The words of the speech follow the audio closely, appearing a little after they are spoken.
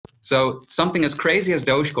So something as crazy as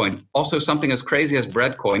Dogecoin, also something as crazy as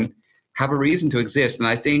Breadcoin, have a reason to exist. And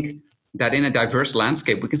I think that in a diverse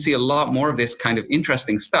landscape, we can see a lot more of this kind of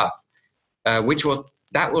interesting stuff,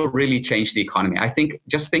 that will really change the economy. I think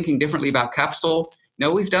just thinking differently about capital,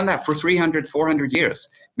 we've done that for 300, 400 years,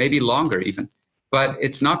 maybe longer even. But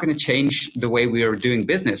it's not going to change the way we are doing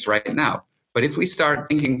business right now. But if we start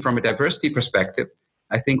thinking from a diversity perspective,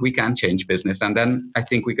 I think we can change business. And then I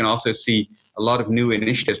think we can also see a lot of new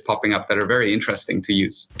initiatives popping up that are very interesting to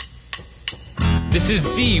use. This is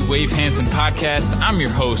the Wave Hansen Podcast. I'm your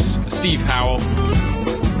host, Steve Howell.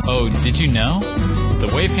 Oh, did you know?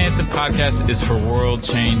 The Wave Hansen Podcast is for world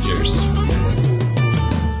changers.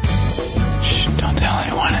 Shh, don't tell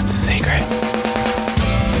anyone. It's a secret.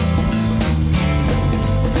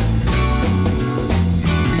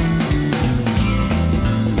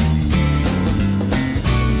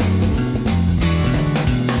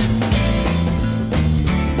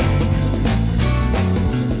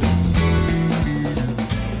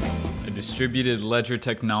 Distributed ledger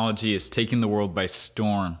technology is taking the world by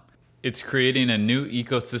storm. It's creating a new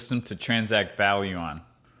ecosystem to transact value on,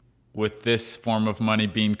 with this form of money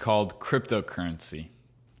being called cryptocurrency.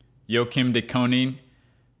 Joachim de Koning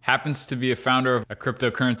happens to be a founder of a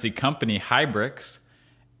cryptocurrency company, Hybrix,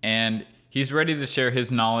 and he's ready to share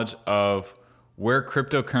his knowledge of where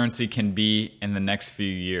cryptocurrency can be in the next few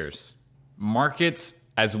years. Markets,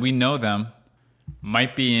 as we know them,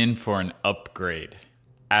 might be in for an upgrade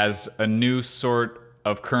as a new sort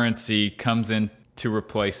of currency comes in to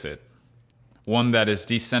replace it. One that is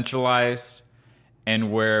decentralized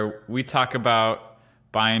and where we talk about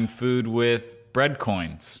buying food with bread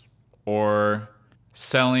coins or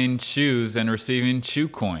selling shoes and receiving shoe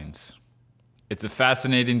coins. It's a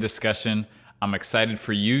fascinating discussion. I'm excited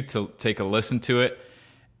for you to take a listen to it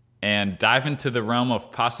and dive into the realm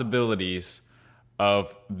of possibilities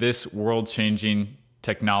of this world-changing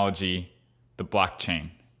technology, the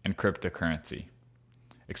blockchain and cryptocurrency.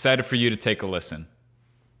 Excited for you to take a listen.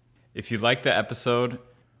 If you like the episode,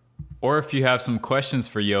 or if you have some questions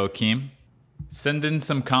for Joachim, send in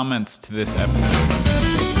some comments to this episode.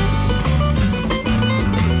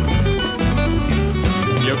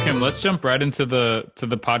 Joachim, let's jump right into the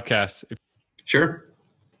podcast. Sure.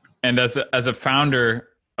 And as a founder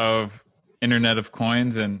of Internet of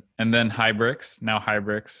Coins and then Hybrix, now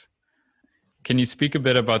Hybrix, can you speak a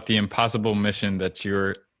bit about the impossible mission that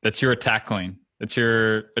you're tackling, that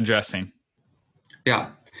you're addressing?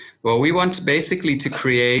 Yeah. Well, we want basically to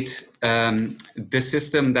create the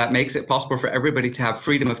system that makes it possible for everybody to have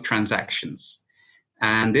freedom of transactions.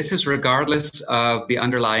 And this is regardless of the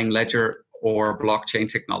underlying ledger or blockchain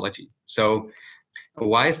technology. So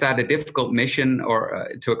why is that a difficult mission or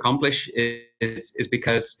to accomplish is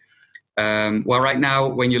because, right now,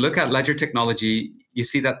 when you look at ledger technology, you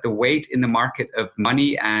see that the weight in the market of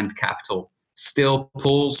money and capital still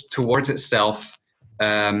pulls towards itself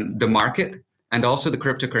the market and also the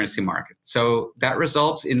cryptocurrency market. So that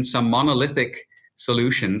results in some monolithic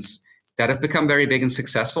solutions that have become very big and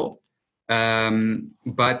successful,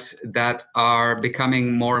 but that are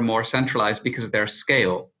becoming more and more centralized because of their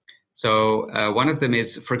scale. So one of them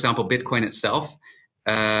is, for example, Bitcoin itself,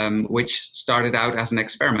 which started out as an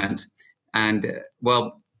experiment. And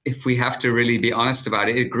if we have to really be honest about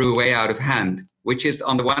it, it grew way out of hand, which is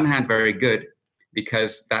on the one hand very good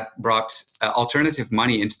because that brought alternative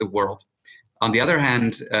money into the world. On the other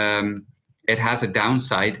hand, it has a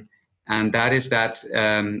downside, and that is that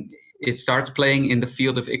it starts playing in the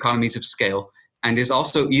field of economies of scale and is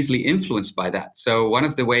also easily influenced by that. So one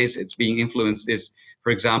of the ways it's being influenced is,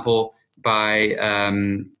 for example, by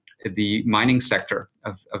the mining sector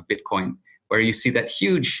of Bitcoin, where you see that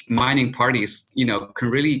huge mining parties, can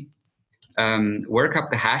really work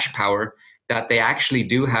up the hash power that they actually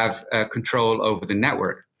do have control over the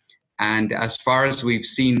network. And as far as we've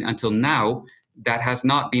seen until now, that has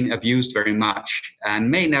not been abused very much and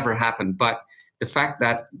may never happen. But the fact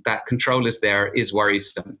that that control is there is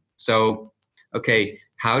worrisome. So, okay,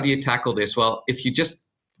 how do you tackle this? Well, if you just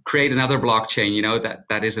create another blockchain,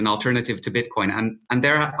 that is an alternative to Bitcoin, and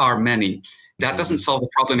there are many, that doesn't solve the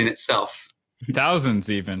problem in itself. Thousands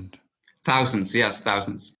even. Thousands, yes,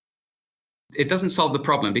 thousands. It doesn't solve the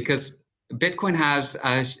problem because Bitcoin has,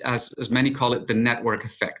 as many call it, the network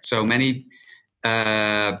effect. So many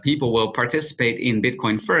people will participate in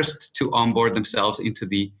Bitcoin first to onboard themselves into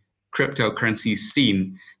the cryptocurrency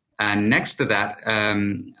scene. And next to that,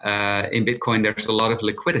 in Bitcoin, there's a lot of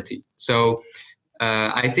liquidity. So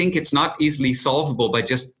I think it's not easily solvable by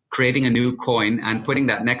just creating a new coin and putting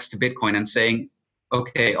that next to Bitcoin and saying,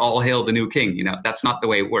 okay, all hail the new king. That's not the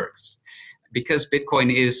way it works. Because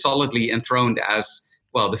Bitcoin is solidly enthroned as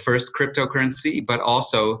well, the first cryptocurrency, but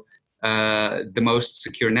also the most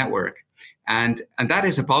secure network. And that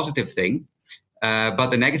is a positive thing. But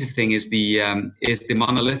the negative thing is the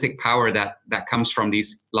monolithic power that comes from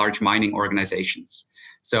these large mining organizations.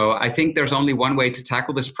 So I think there's only one way to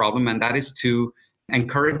tackle this problem, and that is to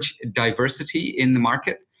encourage diversity in the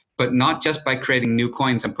market, but not just by creating new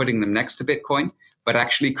coins and putting them next to Bitcoin, but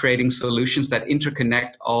actually creating solutions that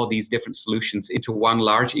interconnect all these different solutions into one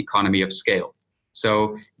large economy of scale.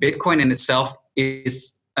 So Bitcoin in itself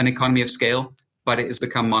is an economy of scale, but it has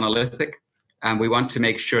become monolithic. And we want to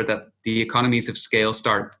make sure that the economies of scale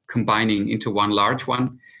start combining into one large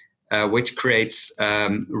one, which creates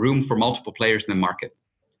room for multiple players in the market.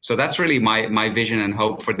 So that's really my vision and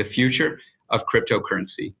hope for the future of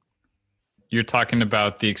cryptocurrency. You're talking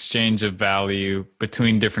about the exchange of value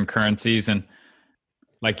between different currencies and,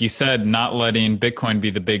 like you said, not letting Bitcoin be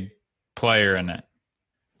the big player in it.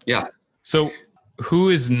 Yeah. So who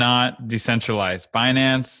is not decentralized?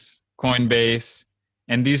 Binance, Coinbase,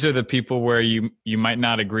 and these are the people where you might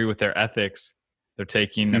not agree with their ethics. They're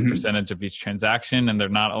taking a percentage of each transaction, and they're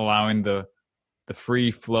not allowing the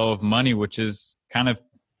free flow of money, which is kind of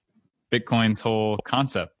Bitcoin's whole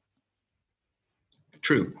concept.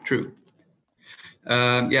 True.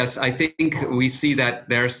 Yes, I think we see that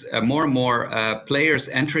there's more and more players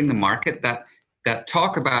entering the market that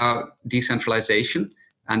talk about decentralization,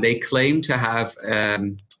 and they claim to have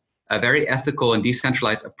a very ethical and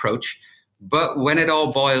decentralized approach. But when it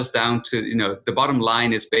all boils down to, the bottom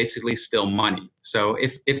line is basically still money. So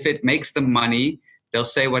if it makes them money, they'll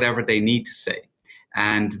say whatever they need to say,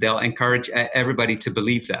 and they'll encourage everybody to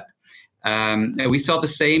believe that. We saw the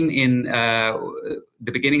same in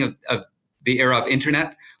the beginning of the era of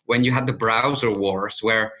internet, when you had the browser wars,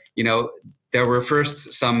 where there were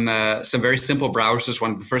first some very simple browsers.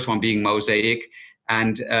 The first one being Mosaic,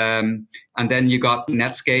 and then you got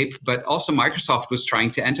Netscape. But also Microsoft was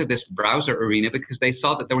trying to enter this browser arena because they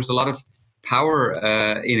saw that there was a lot of power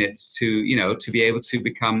in it to be able to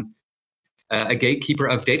become a gatekeeper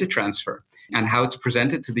of data transfer and how it's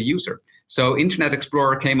presented to the user. So Internet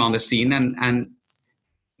Explorer came on the scene, and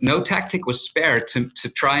no tactic was spared to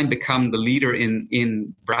try and become the leader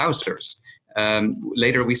in browsers.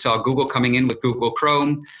 Later, we saw Google coming in with Google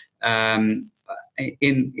Chrome. On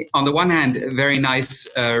the one hand, a very nice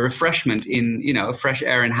refreshment in fresh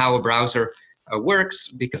air in how a browser works,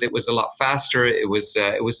 because it was a lot faster. It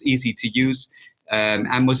was easy to use, and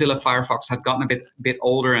Mozilla Firefox had gotten a bit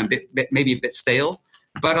older and maybe a bit stale.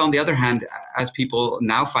 But on the other hand, as people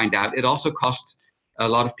now find out, it also cost a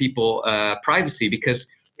lot of people privacy, because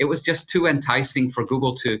it was just too enticing for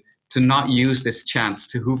Google to not use this chance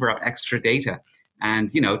to hoover up extra data and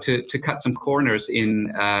to cut some corners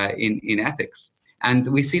in ethics. And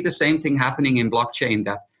we see the same thing happening in blockchain.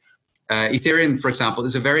 That Ethereum, for example,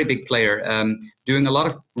 is a very big player doing a lot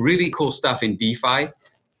of really cool stuff in DeFi.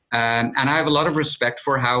 And I have a lot of respect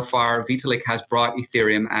for how far Vitalik has brought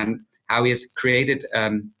Ethereum and how he has created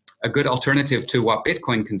a good alternative to what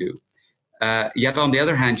Bitcoin can do. Yet on the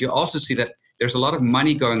other hand, you also see that there's a lot of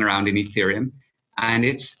money going around in Ethereum, and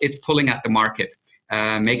it's pulling at the market,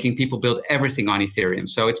 making people build everything on Ethereum.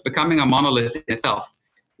 So it's becoming a monolith in itself,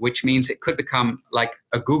 which means it could become like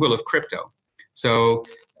a Google of crypto. So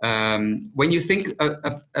when you think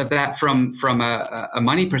of that from a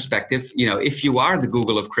money perspective, if you are the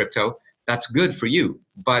Google of crypto, that's good for you.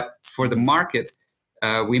 But for the market,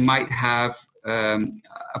 we might have a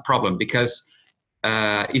problem, because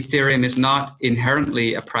Ethereum is not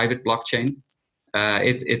inherently a private blockchain.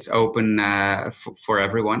 It's open for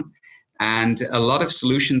everyone, and a lot of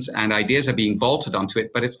solutions and ideas are being bolted onto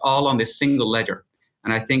it, but it's all on this single ledger.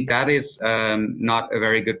 And I think that is not a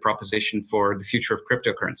very good proposition for the future of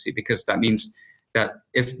cryptocurrency, because that means that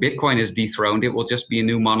if Bitcoin is dethroned, it will just be a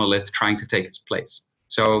new monolith trying to take its place.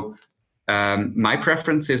 So my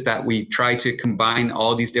preference is that we try to combine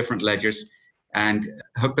all these different ledgers and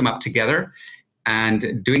hook them up together,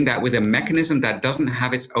 and doing that with a mechanism that doesn't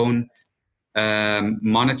have its own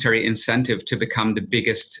monetary incentive to become the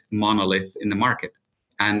biggest monolith in the market.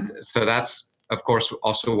 And so that's, of course,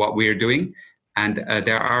 also what we're doing. And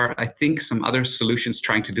there are, I think, some other solutions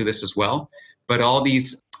trying to do this as well. But all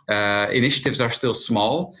these initiatives are still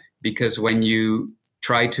small, because when you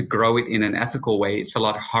try to grow it in an ethical way, it's a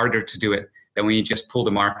lot harder to do it than when you just pull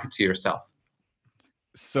the market to yourself.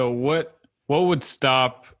 So what would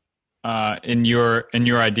stop in your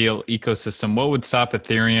ideal ecosystem? What would stop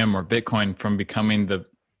Ethereum or Bitcoin from becoming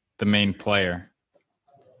the main player?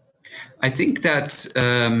 I think that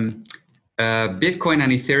Bitcoin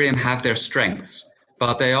and Ethereum have their strengths.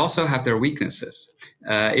 but they also have their weaknesses.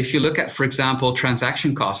 If you look at, for example,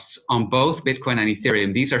 transaction costs on both Bitcoin and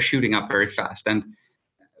Ethereum, these are shooting up very fast. And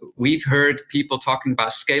we've heard people talking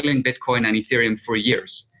about scaling Bitcoin and Ethereum for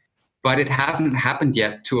years, but it hasn't happened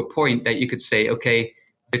yet to a point that you could say, okay,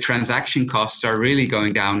 the transaction costs are really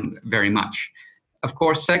going down very much. Of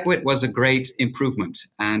course, SegWit was a great improvement,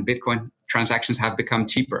 and Bitcoin transactions have become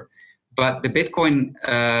cheaper. But the Bitcoin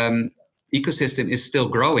ecosystem is still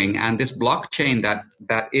growing, and this blockchain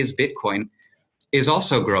that is Bitcoin is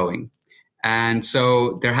also growing. And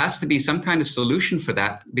so there has to be some kind of solution for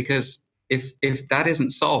that, because if that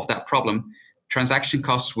isn't solved, that problem, transaction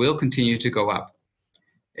costs will continue to go up.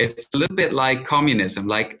 It's a little bit like communism.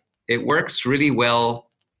 Like, it works really well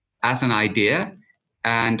as an idea,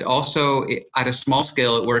 and also at a small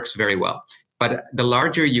scale, it works very well. But the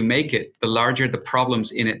larger you make it, the larger the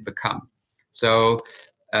problems in it become. So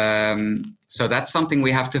that's something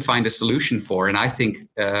we have to find a solution for. And I think,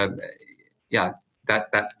 that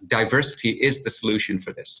diversity is the solution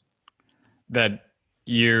for this. That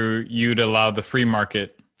you'd allow the free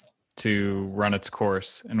market to run its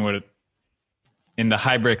course and in the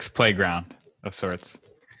Hybrix playground of sorts.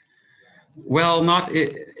 Well,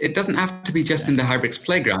 it doesn't have to be just in the Hybrix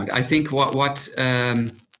playground. I think what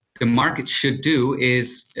the market should do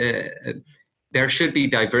is there should be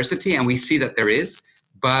diversity, and we see that there is.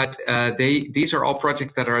 But these are all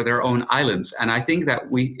projects that are their own islands, and I think that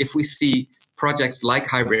if we see projects like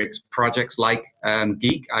Hybrix, projects like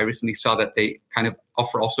Geek, I recently saw that they kind of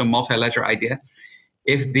offer also a multi-ledger idea.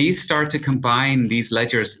 If these start to combine these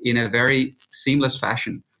ledgers in a very seamless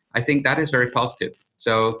fashion, I think that is very positive.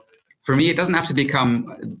 So for me, it doesn't have to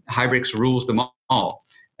become Hybrix rules them all.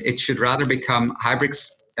 It should rather become Hybrix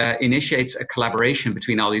initiates a collaboration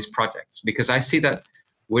between all these projects, because I see that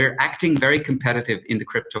we're acting very competitive in the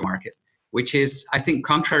crypto market, which is, I think,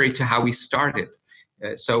 contrary to how we started.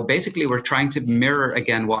 So basically, we're trying to mirror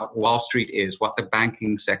again what Wall Street is, what the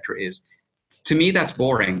banking sector is. To me, that's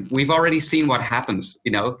boring. We've already seen what happens.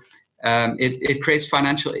 It creates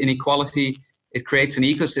financial inequality. It creates an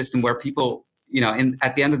ecosystem where people,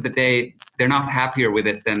 at the end of the day, they're not happier with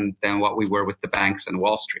it than what we were with the banks and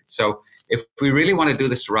Wall Street. So if we really want to do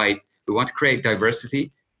this right, we want to create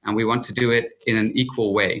diversity, and we want to do it in an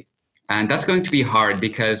equal way. And that's going to be hard,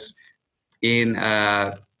 because in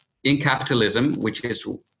capitalism, which is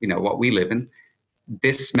what we live in,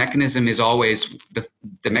 this mechanism is always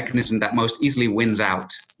the mechanism that most easily wins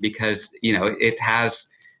out, because it has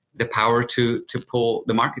the power to pull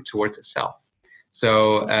the market towards itself.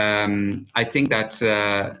 So I think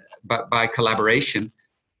that by collaboration,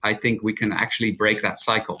 I think we can actually break that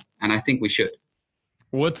cycle, and I think we should.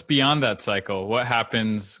 What's beyond that cycle? What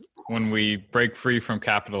happens when we break free from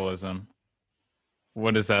capitalism?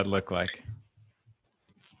 What does that look like?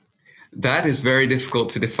 That is very difficult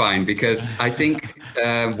to define, because I think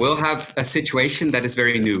we'll have a situation that is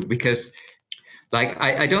very new, because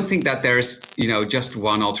I don't think that there's, just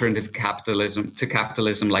one alternative to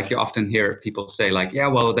capitalism. Like you often hear people say, yeah,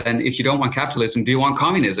 well, then if you don't want capitalism, do you want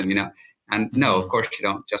communism? And no, of course you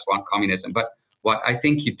don't just want communism. But what I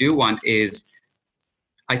think you do want is,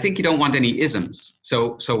 I think you don't want any isms.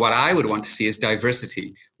 So what I would want to see is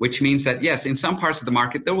diversity, which means that, yes, in some parts of the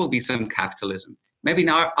market, there will be some capitalism. Maybe in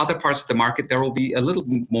other parts of the market, there will be a little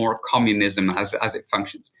more communism as it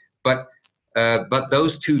functions. But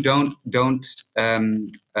those two don't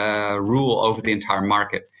rule over the entire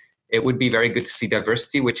market. It would be very good to see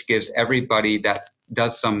diversity, which gives everybody that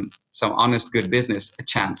does some honest, good business a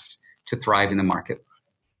chance to thrive in the market.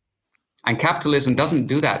 And capitalism doesn't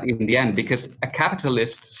do that in the end, because a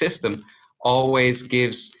capitalist system always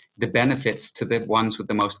gives the benefits to the ones with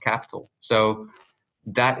the most capital. So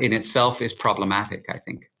that in itself is problematic, I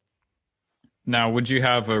think. Now, would you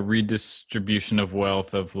have a redistribution of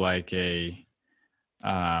wealth of a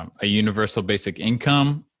universal basic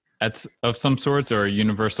income of some sorts, or a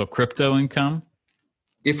universal crypto income?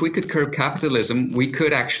 If we could curb capitalism, we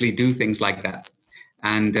could actually do things like that.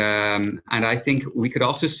 And I think we could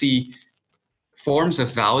also see forms of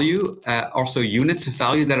value, also units of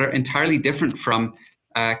value that are entirely different from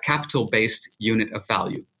a capital-based unit of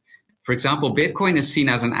value. For example, Bitcoin is seen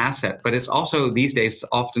as an asset, but it's also these days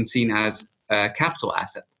often seen as a capital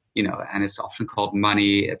asset, and it's often called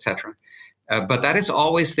money, etc. But that is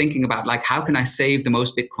always thinking about, how can I save the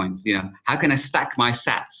most Bitcoins? How can I stack my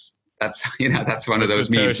sats? That's one of those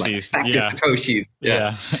memes, stack your Satoshis.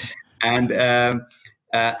 Yeah. And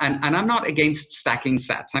I'm not against stacking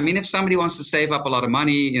sats. I mean, if somebody wants to save up a lot of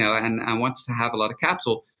money, and wants to have a lot of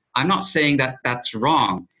capital, I'm not saying that that's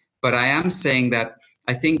wrong, but I am saying that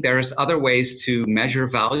I think there's other ways to measure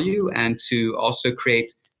value and to also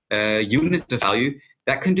create units of value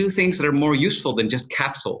that can do things that are more useful than just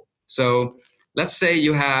capital. So let's say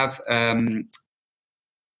you have a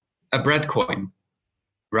bread coin,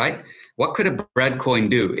 right? What could a bread coin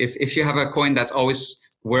do? If you have a coin that's always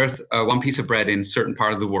worth one piece of bread in a certain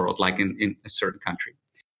part of the world, like in a certain country.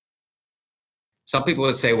 Some people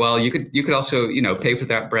would say, well, you could also, pay for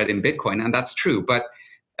that bread in Bitcoin, and that's true. But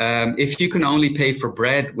if you can only pay for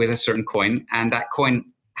bread with a certain coin, and that coin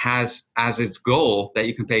has as its goal that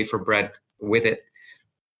you can pay for bread with it,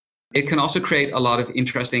 it can also create a lot of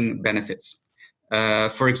interesting benefits.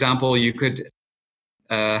 For example, you could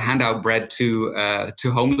hand out bread to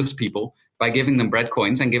homeless people by giving them bread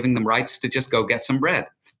coins and giving them rights to just go get some bread.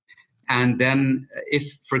 And then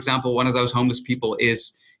if, for example, one of those homeless people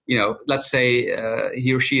is, let's say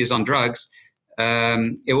he or she is on drugs,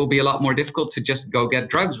 it will be a lot more difficult to just go get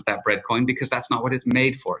drugs with that bread coin, because that's not what it's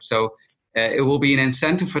made for. So it will be an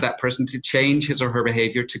incentive for that person to change his or her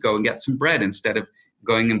behavior to go and get some bread instead of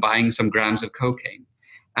going and buying some grams of cocaine.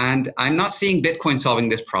 And I'm not seeing Bitcoin solving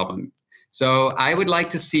this problem. So I would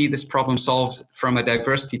like to see this problem solved from a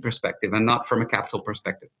diversity perspective and not from a capital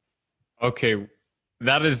perspective. Okay,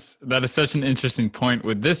 that is such an interesting point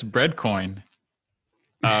with this bread coin.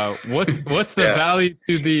 What's the value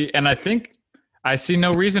to the? And I think I see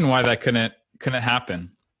no reason why that couldn't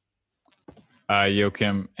happen,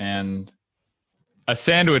 Joachim. And a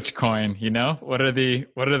sandwich coin, what are the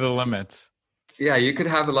limits? Yeah, you could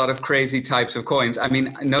have a lot of crazy types of coins. I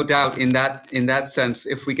mean, no doubt in that sense,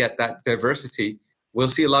 if we get that diversity, we'll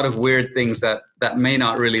see a lot of weird things that may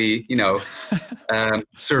not really,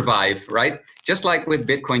 survive, right? Just like with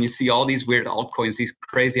Bitcoin, you see all these weird altcoins, these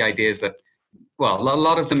crazy ideas that, well, a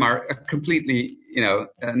lot of them are completely,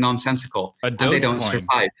 nonsensical, and they don't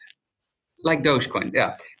survive. Like Dogecoin,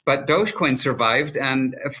 yeah. But Dogecoin survived,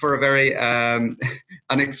 and for a very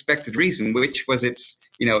unexpected reason, which was its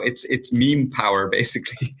meme power,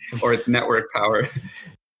 basically, or its network power.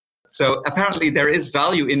 So apparently there is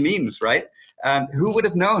value in memes, right? Who would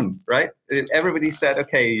have known, right? Everybody said,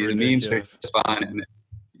 okay, the memes are just fine, and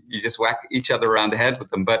you just whack each other around the head with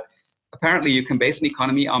them. But apparently you can base an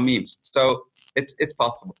economy on memes. So it's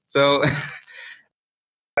possible. So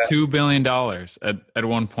 $2 billion at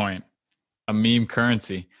one point. A meme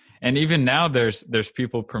currency, and even now there's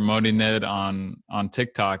people promoting it on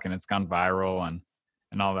TikTok, and it's gone viral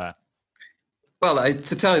and all that. Well,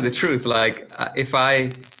 to tell you the truth, if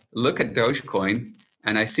I look at Dogecoin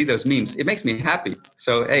and I see those memes, it makes me happy.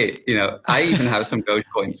 So hey, I even have some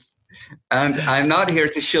Dogecoins, and I'm not here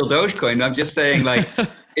to shill Dogecoin. I'm just saying,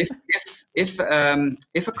 if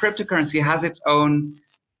a cryptocurrency has its own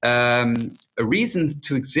a reason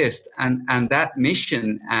to exist, and that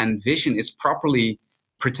mission and vision is properly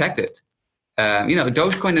protected.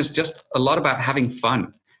 Dogecoin is just a lot about having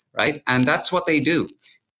fun, right? And that's what they do.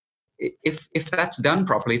 If that's done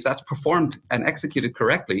properly, if that's performed and executed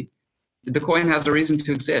correctly, the coin has a reason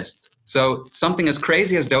to exist. So something as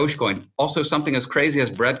crazy as Dogecoin, also something as crazy as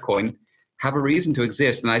Breadcoin, have a reason to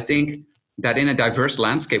exist. And I think that in a diverse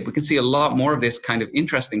landscape, we can see a lot more of this kind of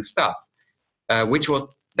interesting stuff,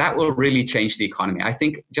 that will really change the economy. I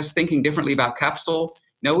think just thinking differently about capital,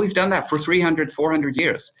 we've done that for 300, 400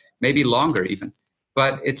 years, maybe longer even.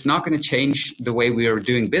 But it's not going to change the way we are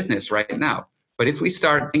doing business right now. But if we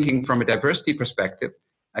start thinking from a diversity perspective,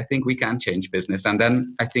 I think we can change business. And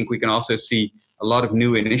then I think we can also see a lot of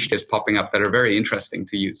new initiatives popping up that are very interesting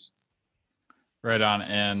to use. Right on.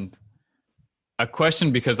 And a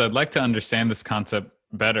question, because I'd like to understand this concept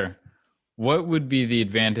better. What would be the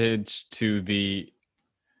advantage to the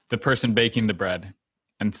person baking the bread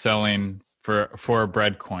and selling for a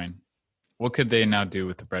bread coin? What could they now do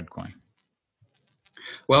with the bread coin?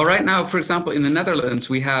 Well, right now, for example, in the Netherlands,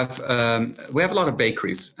 we have a lot of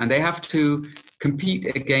bakeries, and they have to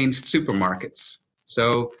compete against supermarkets.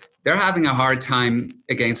 So they're having a hard time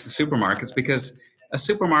against the supermarkets, because a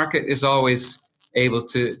supermarket is always able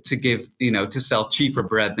to give, to sell cheaper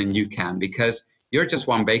bread than you can, because you're just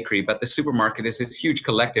one bakery, but the supermarket is this huge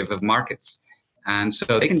collective of markets. And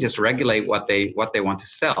so they can just regulate what they want to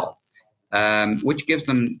sell, which gives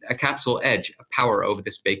them a capital edge, a power over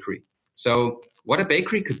this bakery. So what a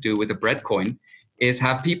bakery could do with a bread coin is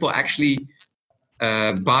have people actually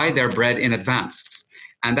buy their bread in advance.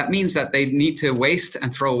 And that means that they need to waste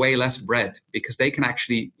and throw away less bread, because they can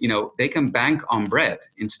actually, they can bank on bread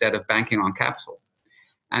instead of banking on capital.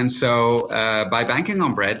 And so by banking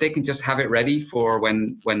on bread, they can just have it ready for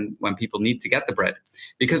when people need to get the bread.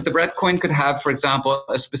 Because the bread coin could have, for example,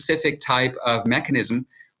 a specific type of mechanism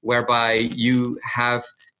whereby you have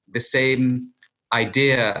the same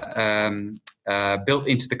idea built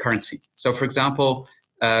into the currency. So, for example,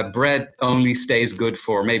 bread only stays good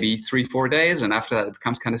for maybe 3-4 days, and after that it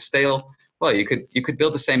becomes kind of stale. Well, you could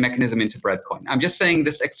build the same mechanism into bread coin. I'm just saying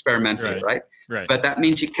this experimentally, right? Right. But that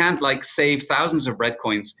means you can't like save thousands of bread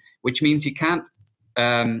coins, which means you can't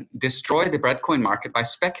destroy the bread coin market by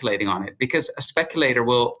speculating on it, because a speculator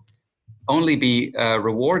will only be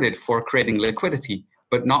rewarded for creating liquidity,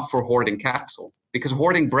 but not for hoarding capital. Because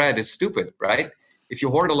hoarding bread is stupid, right? If you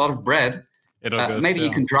hoard a lot of bread, maybe you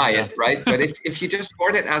can dry it, right? But if you just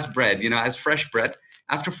hoard it as bread, as fresh bread,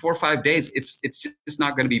 after 4 or 5 days, it's just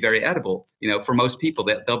not going to be very edible. For most people,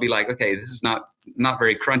 they'll be like, okay, this is not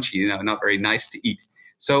very crunchy, not very nice to eat.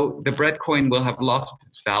 So the bread coin will have lost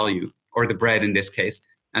its value, or the bread in this case.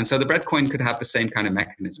 And so the bread coin could have the same kind of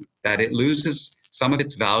mechanism, that it loses some of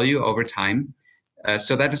its value over time,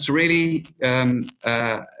 so that it's really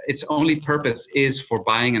its only purpose is for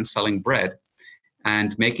buying and selling bread,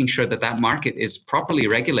 and making sure that market is properly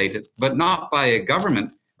regulated, but not by a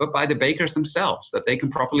government, but by the bakers themselves, that they can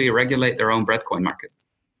properly regulate their own bread coin market.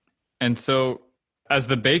 And so as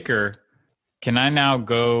the baker, can I now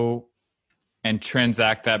go and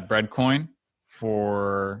transact that bread coin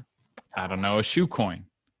for, I don't know, a shoe coin?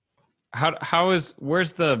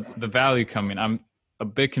 Where's the value coming? I'm a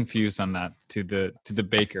bit confused on that, to the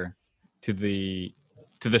baker, to the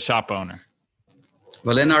shop owner.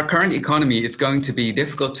 Well, in our current economy, it's going to be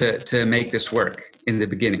difficult to make this work in the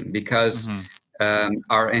beginning, because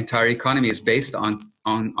our entire economy is based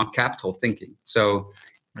on capital thinking. So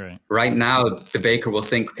right now, the baker will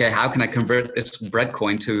think, okay, how can I convert this bread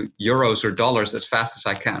coin to euros or dollars as fast as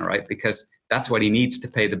I can, right? Because that's what he needs to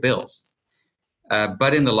pay the bills.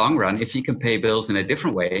 But in the long run, if he can pay bills in a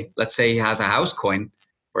different way, let's say he has a house coin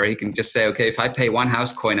where he can just say, okay, if I pay 1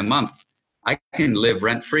 house coin a month, I can live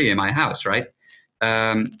rent free in my house, right?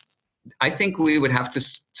 I think we would have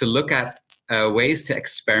to look at ways to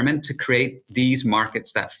experiment to create these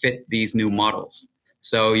markets that fit these new models.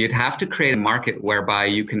 So you'd have to create a market whereby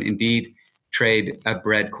you can indeed trade a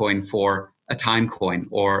bread coin for a time coin,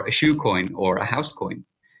 or a shoe coin, or a house coin.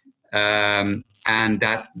 And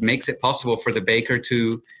that makes it possible for the baker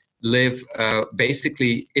to live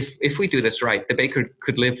basically, if we do this right, the baker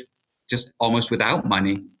could live just almost without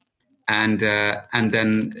money. And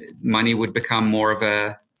then money would become more of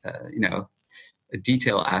a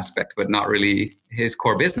detail aspect, but not really his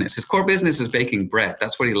core business. His core business is baking bread.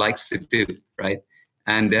 That's what he likes to do, right?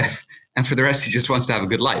 And for the rest, he just wants to have a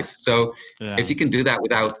good life. So if you can do that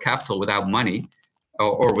without capital, without money,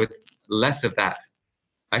 or with less of that,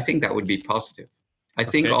 I think that would be positive. I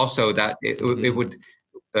think also that it would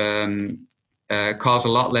cause a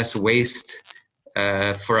lot less waste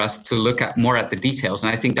for us to look at more at the details.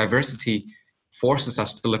 And I think diversity forces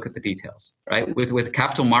us to look at the details, right? With a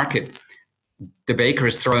capital market, the baker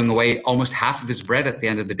is throwing away almost half of his bread at the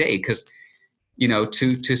end of the day, because,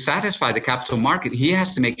 to satisfy the capital market, he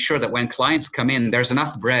has to make sure that when clients come in, there's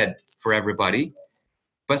enough bread for everybody,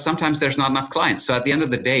 but sometimes there's not enough clients. So at the end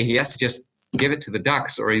of the day, he has to just give it to the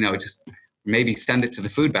ducks, or, just maybe send it to the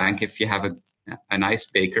food bank. If you have a nice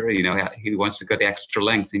baker, he wants to go the extra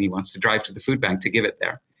length and he wants to drive to the food bank to give it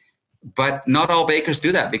there. But not all bakers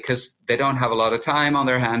do that, because they don't have a lot of time on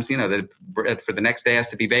their hands. The bread for the next day has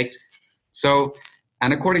to be baked. So,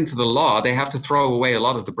 and according to the law, they have to throw away a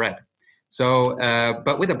lot of the bread. So,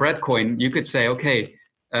 but with a bread coin, you could say, okay,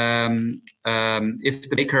 if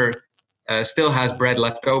the baker still has bread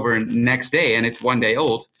left over next day and it's 1 day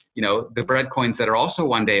old, the bread coins that are also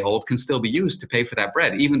 1 day old can still be used to pay for that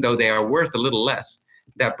bread, even though they are worth a little less.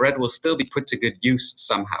 That bread will still be put to good use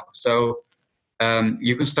somehow. So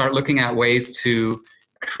you can start looking at ways to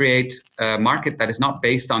create a market that is not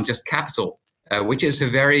based on just capital, which is a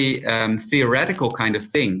very theoretical kind of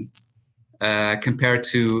thing compared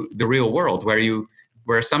to the real world,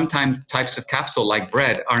 where sometimes types of capital like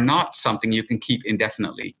bread are not something you can keep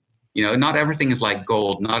indefinitely. Not everything is like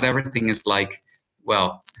gold. Not everything is like,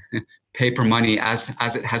 paper money as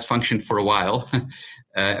it has functioned for a while.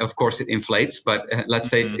 Of course, it inflates, but let's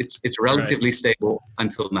say it's relatively stable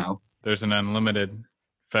until now. There's an unlimited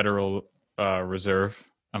Federal Reserve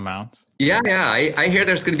amount. Yeah. I hear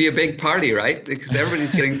there's going to be a big party, right? Because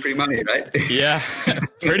everybody's getting free money, right? Yeah,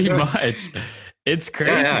 pretty much. It's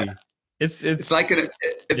crazy. Yeah. It's like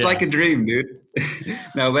a dream, dude.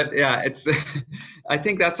 No, but yeah, I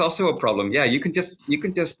think that's also a problem. Yeah, you can just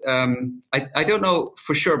I don't know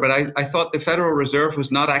for sure, but I thought the Federal Reserve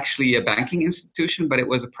was not actually a banking institution, but it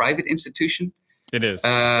was a private institution. It is.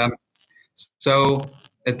 So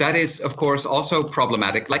that is, of course, also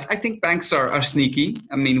problematic. Like, I think banks are sneaky.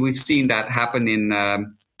 I mean, we've seen that happen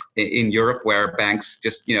in Europe, where banks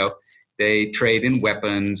just, they trade in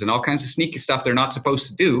weapons and all kinds of sneaky stuff they're not supposed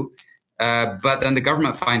to do. But then the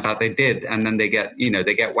government finds out they did, and then they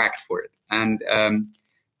get whacked for it. And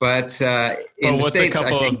but in the what's States, a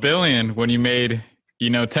couple of billion when you made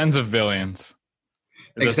tens of billions?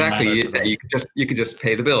 Exactly. You could just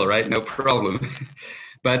pay the bill, right? No problem.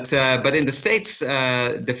 But in the States,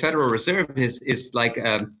 the Federal Reserve is like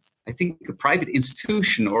I think a private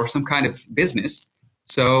institution or some kind of business.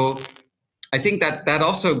 So I think that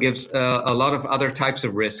also gives a lot of other types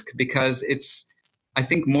of risk, because it's, I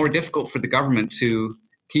think, more difficult for the government to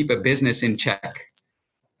keep a business in check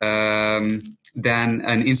than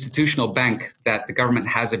an institutional bank that the government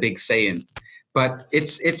has a big say in. But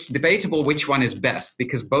it's debatable which one is best,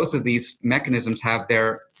 because both of these mechanisms have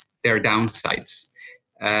their downsides.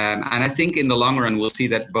 And I think in the long run, we'll see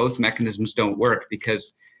that both mechanisms don't work,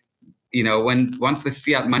 because, once the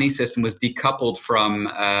fiat money system was decoupled from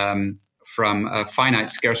finite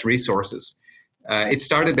scarce resources, it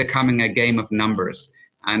started becoming a game of numbers.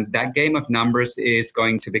 And that game of numbers is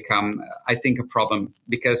going to become, I think, a problem,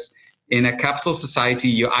 because in a capital society,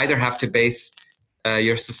 you either have to base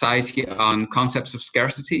your society on concepts of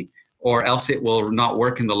scarcity, or else it will not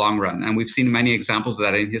work in the long run. And we've seen many examples of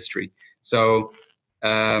that in history. So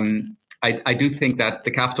I do think that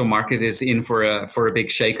the capital market is in for a big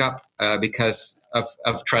shakeup because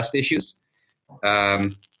of trust issues.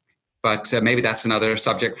 But maybe that's another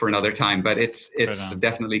subject for another time. But it's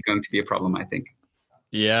definitely going to be a problem, I think.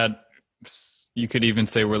 Yeah, you could even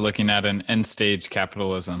say we're looking at an end stage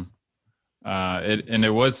capitalism.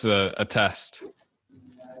 It was a test.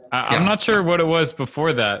 I'm not sure what it was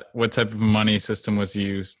before that, what type of money system was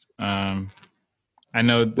used. I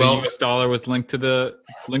know the US dollar was linked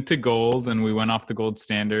to gold, and we went off the gold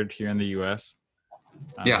standard here in the US.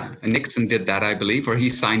 And Nixon did that, I believe, or he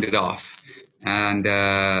signed it off. And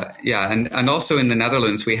and also in the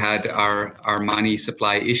Netherlands, we had our money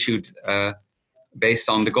supply issued based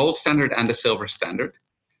on the gold standard and the silver standard.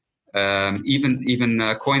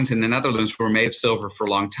 Even coins in the Netherlands were made of silver for a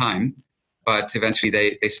long time, but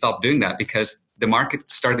eventually they stopped doing that because the market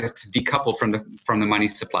started to decouple from the money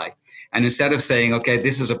supply. And instead of saying, okay,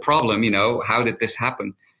 this is a problem, how did this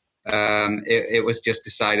happen? It was just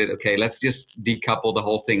decided, okay, let's just decouple the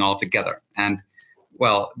whole thing altogether. And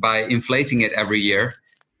well, by inflating it every year,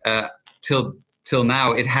 till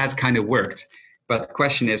now, it has kind of worked. But the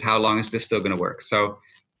question is, how long is this still going to work? So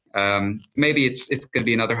maybe it's going to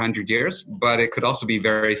be another 100 years, but it could also be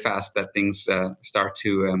very fast that things start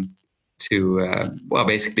to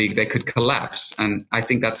basically they could collapse. And I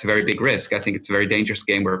think that's a very big risk. I think it's a very dangerous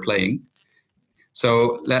game we're playing.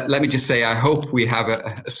 So let me just say, I hope we have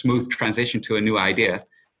a smooth transition to a new idea.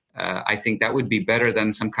 I think that would be better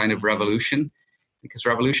than some kind of revolution, because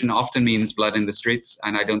revolution often means blood in the streets,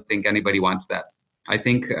 and I don't think anybody wants that. I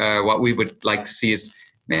think what we would like to see is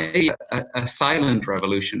maybe a silent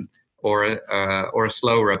revolution or a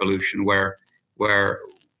slow revolution where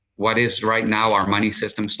what is right now our money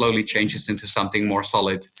system slowly changes into something more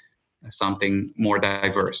solid, something more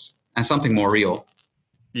diverse, and something more real.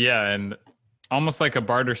 Yeah, and almost like a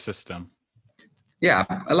barter system. Yeah,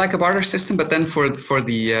 like a barter system, but then for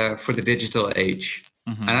the digital age.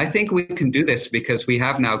 Mm-hmm. And I think we can do this because we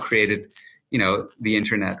have now created, the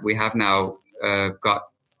internet. We have now got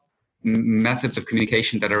methods of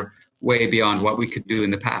communication that are way beyond what we could do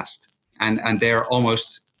in the past, and they're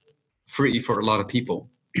almost free for a lot of people.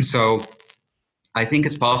 So I think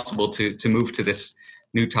it's possible to move to this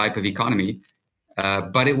new type of economy,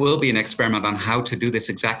 but it will be an experiment on how to do this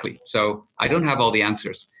exactly. So I don't have all the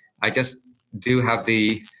answers. I just do have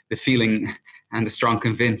the feeling and the strong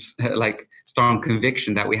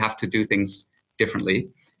conviction that we have to do things differently.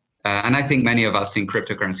 And I think many of us in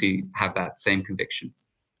cryptocurrency have that same conviction.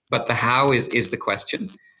 But the how is the question.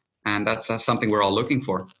 And that's something we're all looking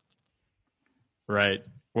for. Right.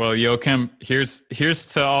 Well, Joachim, here's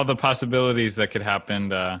to all the possibilities that could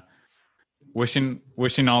happen.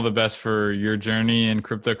 Wishing all the best for your journey in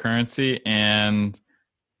cryptocurrency and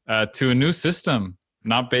to a new system,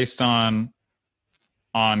 not based on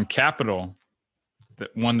capital,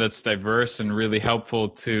 one that's diverse and really helpful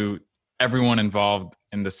to everyone involved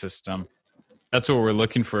in the system. That's what we're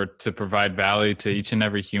looking for, to provide value to each and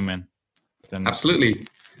every human. Absolutely.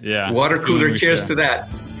 Yeah. Water cooler cheers to that.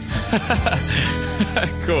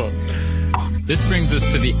 Cool. This brings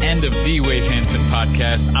us to the end of the Wade Hansen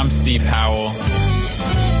podcast. I'm Steve Howell.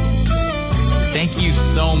 Thank you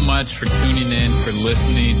so much for tuning in, for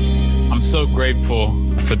listening. I'm so grateful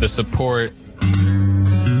for the support.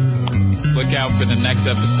 Look out for the next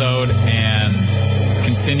episode and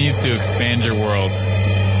continue to expand your world.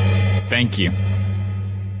 Thank you.